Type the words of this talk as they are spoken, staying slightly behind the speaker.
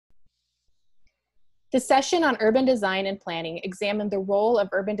The session on urban design and planning examined the role of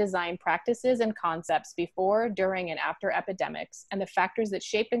urban design practices and concepts before, during, and after epidemics, and the factors that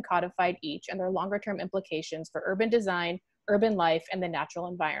shaped and codified each and their longer-term implications for urban design, urban life, and the natural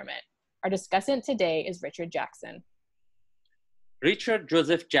environment. Our discussant today is Richard Jackson. Richard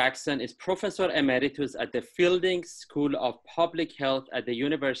Joseph Jackson is Professor Emeritus at the Fielding School of Public Health at the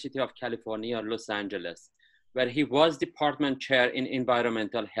University of California, Los Angeles, where he was Department Chair in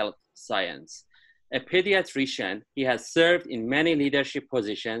Environmental Health Science. A pediatrician, he has served in many leadership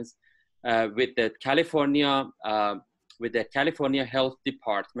positions with the California Health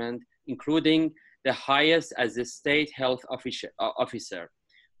Department, including the highest as the state health officer.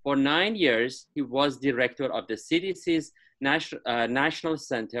 For 9 years, he was director of the CDC's National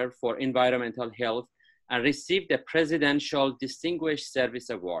Center for Environmental Health and received the Presidential Distinguished Service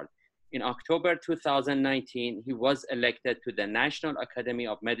Award. In October 2019, he was elected to the National Academy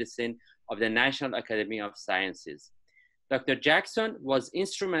of Medicine of the National Academy of Sciences. Dr. Jackson was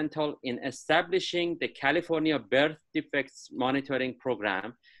instrumental in establishing the California Birth Defects Monitoring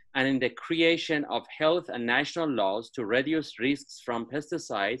Program and in the creation of health and national laws to reduce risks from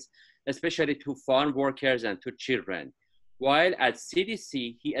pesticides, especially to farm workers and to children. While at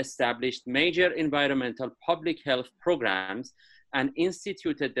CDC, he established major environmental public health programs and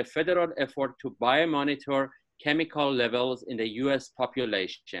instituted the federal effort to biomonitor chemical levels in the US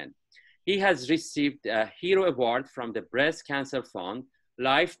population. He has received a Hero Award from the Breast Cancer Fund,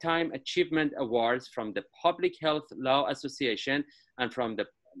 Lifetime Achievement Awards from the Public Health Law Association and from the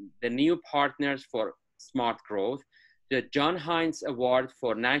New Partners for Smart Growth, the John Heinz Award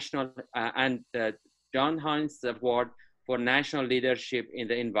for National Leadership in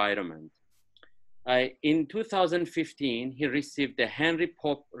the Environment. In 2015, he received the Henry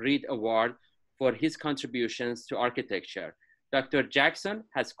Pope Reed Award for his contributions to architecture. Dr. Jackson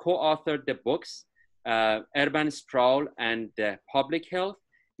has co-authored the books, Urban Sprawl and Public Health,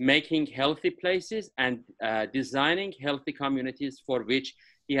 Making Healthy Places, and Designing Healthy Communities, for which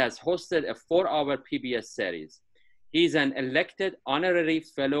he has hosted a 4-hour PBS series. He is an elected honorary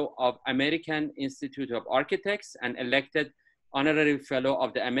fellow of American Institute of Architects and elected honorary fellow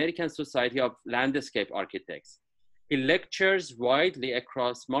of the American Society of Landscape Architects. He lectures widely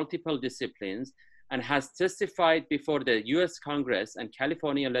across multiple disciplines and has testified before the US Congress and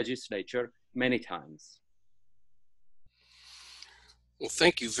California legislature many times. Well,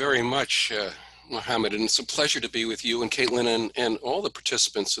 thank you very much, Mohammed, and it's a pleasure to be with you and Caitlin and all the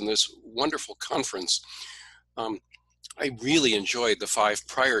participants in this wonderful conference. I really enjoyed the 5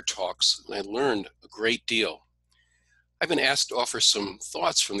 prior talks, and I learned a great deal. I've been asked to offer some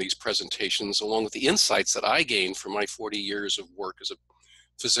thoughts from these presentations, along with the insights that I gained from my 40 years of work as a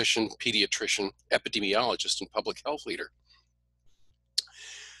physician, pediatrician, epidemiologist, and public health leader.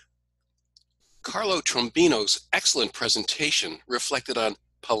 Carlo Trombino's excellent presentation reflected on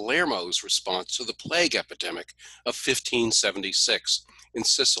Palermo's response to the plague epidemic of 1576 in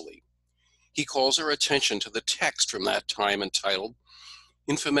Sicily. He calls our attention to the text from that time entitled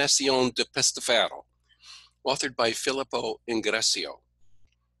Informazione di Pestifero, authored by Filippo Ingresio.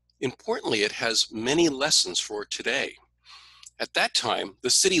 Importantly, it has many lessons for today. At that time, the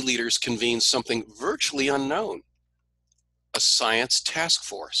city leaders convened something virtually unknown, a science task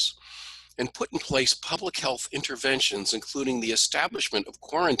force, and put in place public health interventions, including the establishment of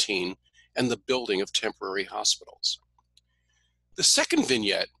quarantine and the building of temporary hospitals. The second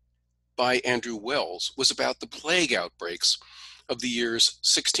vignette by Andrew Wells was about the plague outbreaks of the years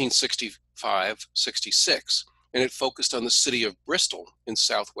 1665-66, and it focused on the city of Bristol in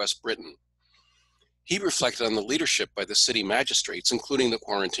southwest Britain. He reflected on the leadership by the city magistrates, including the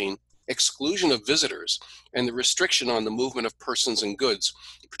quarantine, exclusion of visitors, and the restriction on the movement of persons and goods,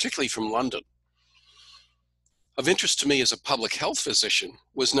 particularly from London. Of interest to me as a public health physician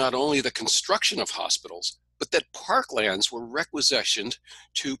was not only the construction of hospitals, but that parklands were requisitioned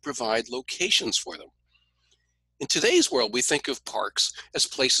to provide locations for them. In today's world, we think of parks as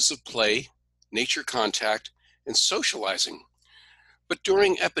places of play, nature contact, and socializing. But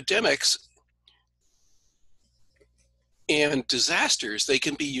during epidemics and disasters, they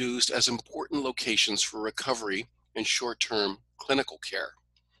can be used as important locations for recovery and short-term clinical care.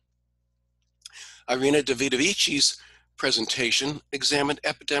 Irina Davidovici's presentation examined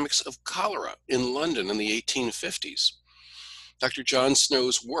epidemics of cholera in London in the 1850s. Dr. John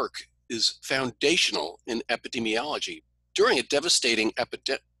Snow's work is foundational in epidemiology. During a devastating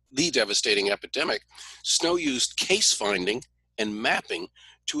epidemic, Snow used case finding and mapping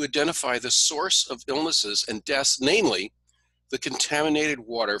to identify the source of illnesses and deaths, namely the contaminated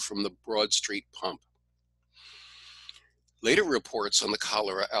water from the Broad Street pump. Later reports on the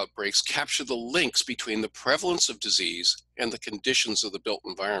cholera outbreaks capture the links between the prevalence of disease and the conditions of the built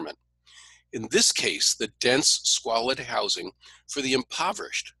environment. In this case, the dense, squalid housing for the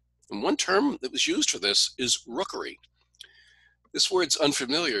impoverished. And one term that was used for this is rookery. This word's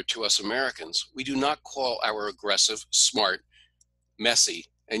unfamiliar to us Americans. We do not call our aggressive, smart, messy,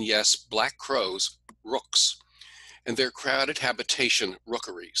 and yes, black crows rooks, and their crowded habitation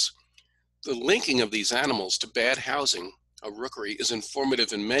rookeries. The linking of these animals to bad housing, a rookery, is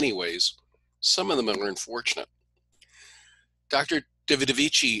informative in many ways. Some of them are unfortunate. Dr.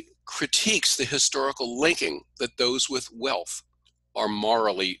 Davidovici critiques the historical linking that those with wealth are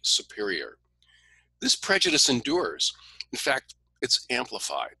morally superior. This prejudice endures. In fact, it's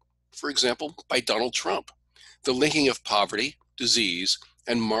amplified. For example, by Donald Trump. The linking of poverty, disease,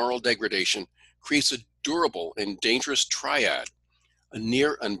 and moral degradation creates a durable and dangerous triad, a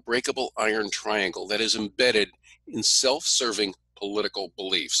near unbreakable iron triangle that is embedded in self-serving political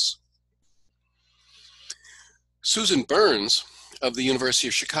beliefs. Susan Burns of the University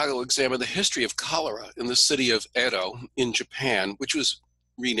of Chicago examined the history of cholera in the city of Edo in Japan, which was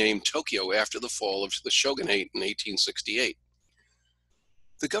renamed Tokyo after the fall of the shogunate in 1868.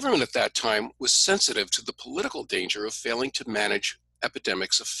 The government at that time was sensitive to the political danger of failing to manage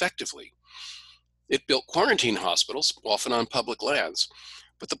epidemics effectively. It built quarantine hospitals, often on public lands,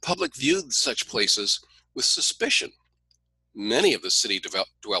 but the public viewed such places with suspicion. Many of the city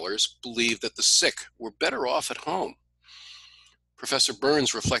dwellers believed that the sick were better off at home. Professor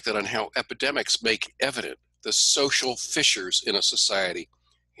Burns reflected on how epidemics make evident the social fissures in a society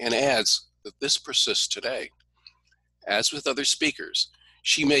and adds that this persists today. As with other speakers,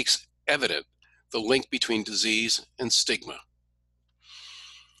 she makes evident the link between disease and stigma.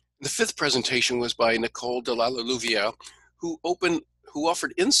 The fifth presentation was by Nicole de la Louvière, who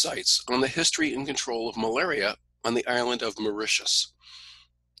offered insights on the history and control of malaria on the island of Mauritius.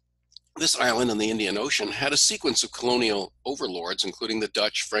 This island in the Indian Ocean had a sequence of colonial overlords, including the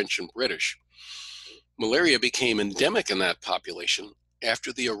Dutch, French, and British. Malaria became endemic in that population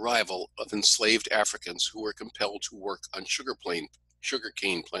after the arrival of enslaved Africans who were compelled to work on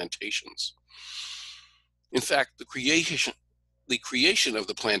sugarcane plantations. In fact, the creation of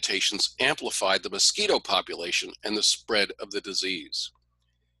the plantations amplified the mosquito population and the spread of the disease.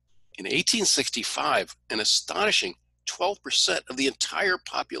 In 1865, an astonishing 12% of the entire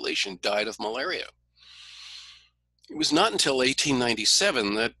population died of malaria. It was not until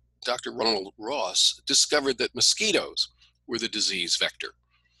 1897 that Dr. Ronald Ross discovered that mosquitoes were the disease vector.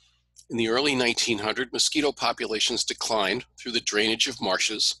 In the early 1900s, mosquito populations declined through the drainage of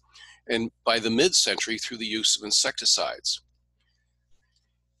marshes, and by the mid-century through the use of insecticides.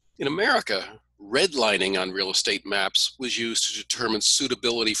 In America, redlining on real estate maps was used to determine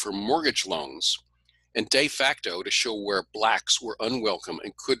suitability for mortgage loans, and de facto to show where blacks were unwelcome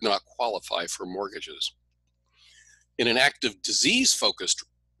and could not qualify for mortgages. In an act of disease-focused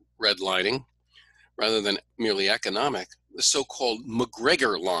redlining, rather than merely economic, the so-called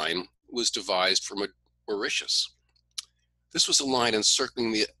McGregor line was devised for Mauritius. This was a line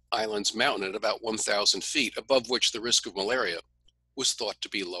encircling the island's mountain at about 1,000 feet, above which the risk of malaria was thought to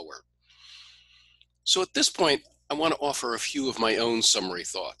be lower. So at this point, I want to offer a few of my own summary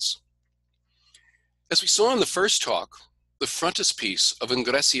thoughts. As we saw in the first talk, the frontispiece of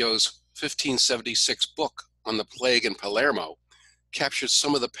Ingressio's 1576 book on the plague in Palermo captures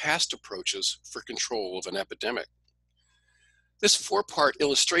some of the past approaches for control of an epidemic. This four-part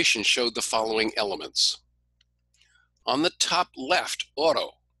illustration showed the following elements. On the top left,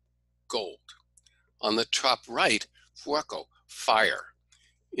 oro, gold. On the top right, fuoco, fire.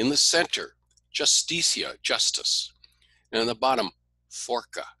 In the center, justicia, justice. And on the bottom,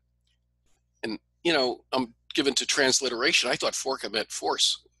 forca. And, you know, I'm given to transliteration. I thought forca meant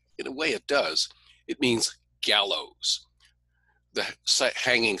force. In a way, it does. It means gallows, the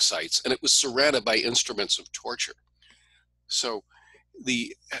hanging sites, and it was surrounded by instruments of torture. So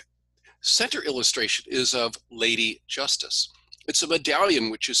the center illustration is of Lady Justice. It's a medallion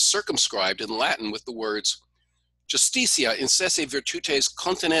which is circumscribed in Latin with the words, Justitia incesse virtutes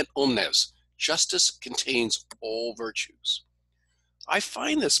continet omnes. Justice contains all virtues. I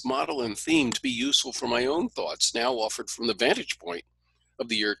find this model and theme to be useful for my own thoughts, now offered from the vantage point of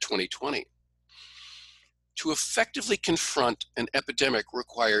the year 2020. To effectively confront an epidemic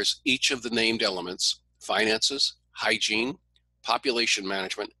requires each of the named elements, finances, hygiene, population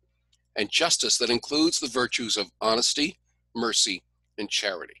management, and justice that includes the virtues of honesty, mercy, and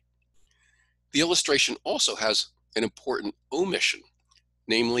charity. The illustration also has an important omission,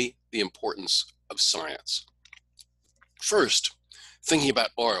 namely the importance of science. First, thinking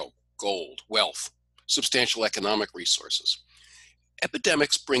about oil, gold, wealth, substantial economic resources.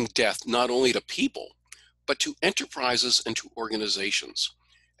 Epidemics bring death not only to people, but to enterprises and to organizations.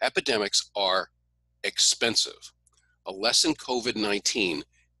 Epidemics are expensive, a lesson COVID-19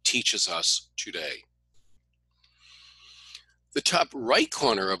 teaches us today. The top right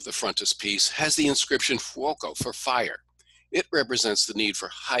corner of the frontispiece has the inscription Fuoco for fire. It represents the need for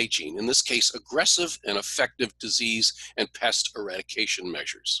hygiene, in this case, aggressive and effective disease and pest eradication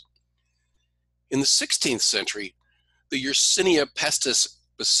measures. In the 16th century, the Yersinia pestis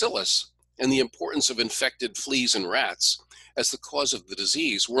bacillus and the importance of infected fleas and rats as the cause of the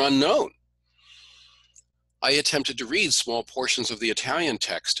disease were unknown. I attempted to read small portions of the Italian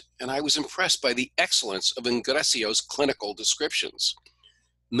text, and I was impressed by the excellence of Ingressio's clinical descriptions.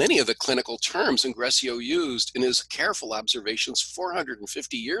 Many of the clinical terms Ingressio used in his careful observations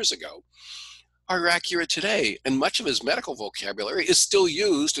 450 years ago are accurate today, and much of his medical vocabulary is still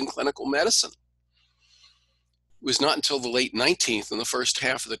used in clinical medicine. It was not until the late 19th and the first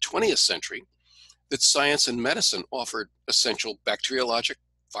half of the 20th century that science and medicine offered essential bacteriologic,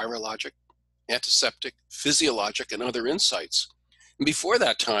 virologic, antiseptic, physiologic, and other insights. And before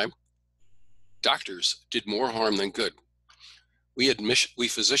that time, doctors did more harm than good. We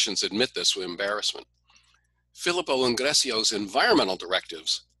physicians admit this with embarrassment. Filippo Ingressio's environmental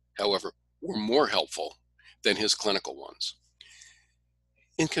directives, however, were more helpful than his clinical ones.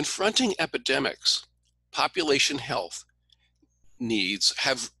 In confronting epidemics, population health needs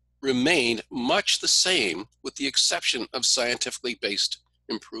have remained much the same with the exception of scientifically based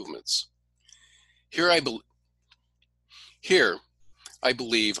improvements. Here, I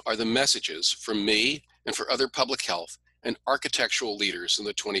believe, are the messages from me and for other public health and architectural leaders in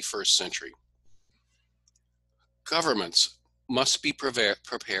the 21st century. Governments must be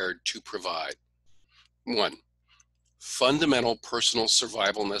prepared to provide: 1, fundamental personal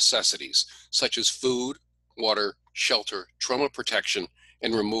survival necessities, such as food, water, shelter, trauma protection,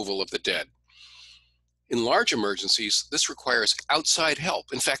 and removal of the dead. In large emergencies, this requires outside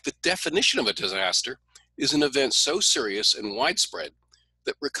help. In fact, the definition of a disaster is an event so serious and widespread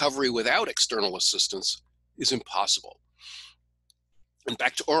that recovery without external assistance is impossible. And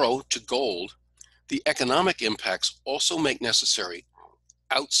back to gold, the economic impacts also make necessary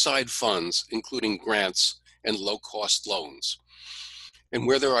outside funds, including grants and low-cost loans. And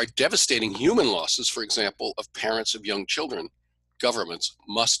where there are devastating human losses, for example, of parents of young children, governments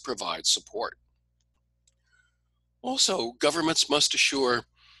must provide support. Also, governments must assure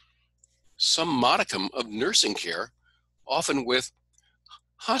some modicum of nursing care, often with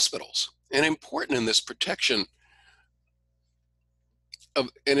hospitals. And important in this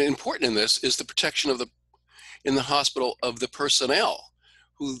is the protection in the hospital of the personnel,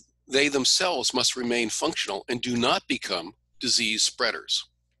 who they themselves must remain functional and do not become disease spreaders.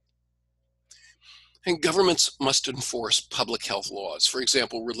 And governments must enforce public health laws, for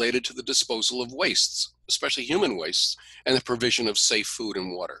example, related to the disposal of wastes, especially human wastes, and the provision of safe food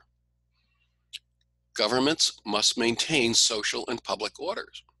and water. Governments must maintain social and public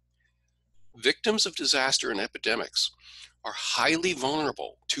orders. Victims of disaster and epidemics are highly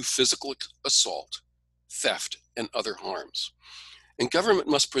vulnerable to physical assault, theft, and other harms. And government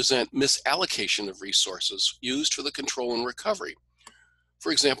must present misallocation of resources used for the control and recovery.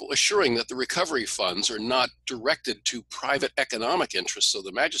 For example, assuring that the recovery funds are not directed to private economic interests of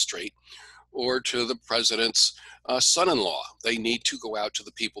the magistrate or to the president's son-in-law. They need to go out to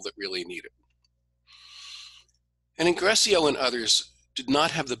the people that really need it. And Ingressio and others did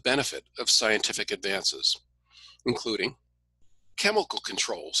not have the benefit of scientific advances, including chemical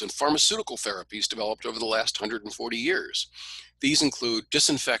controls and pharmaceutical therapies developed over the last 140 years. These include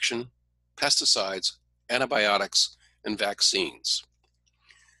disinfection, pesticides, antibiotics, and vaccines.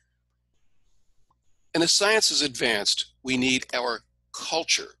 And as science has advanced, we need our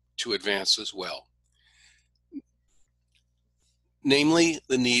culture to advance as well. Namely,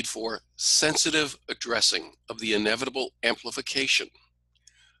 the need for sensitive addressing of the inevitable amplification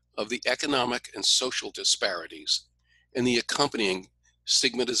of the economic and social disparities and the accompanying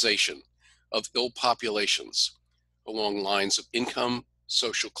stigmatization of ill populations along lines of income,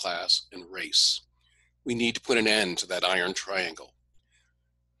 social class, and race. We need to put an end to that iron triangle.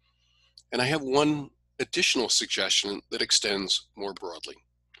 And I have one additional suggestion that extends more broadly.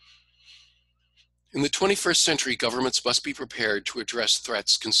 In the 21st century, governments must be prepared to address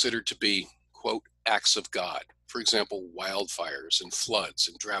threats considered to be, quote, acts of God. For example, wildfires and floods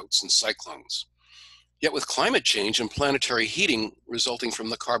and droughts and cyclones. Yet with climate change and planetary heating resulting from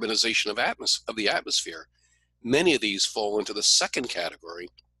the carbonization of the atmosphere, many of these fall into the second category,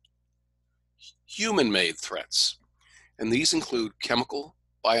 human-made threats. And these include chemical,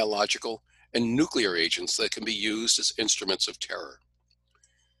 biological, and nuclear agents that can be used as instruments of terror.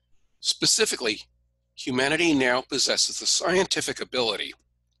 Specifically, humanity now possesses the scientific ability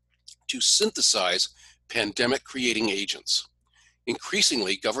to synthesize pandemic-creating agents.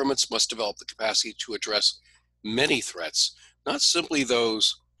 Increasingly, governments must develop the capacity to address many threats, not simply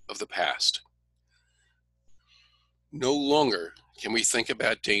those of the past. No longer can we think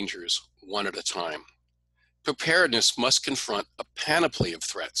about dangers one at a time. Preparedness must confront a panoply of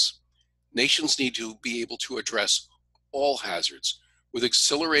threats. Nations need to be able to address all hazards with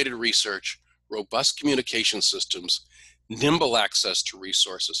accelerated research, robust communication systems, nimble access to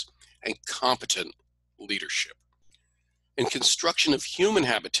resources, and competent leadership. And construction of human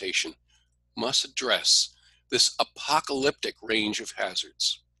habitation must address this apocalyptic range of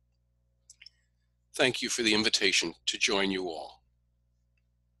hazards. Thank you for the invitation to join you all.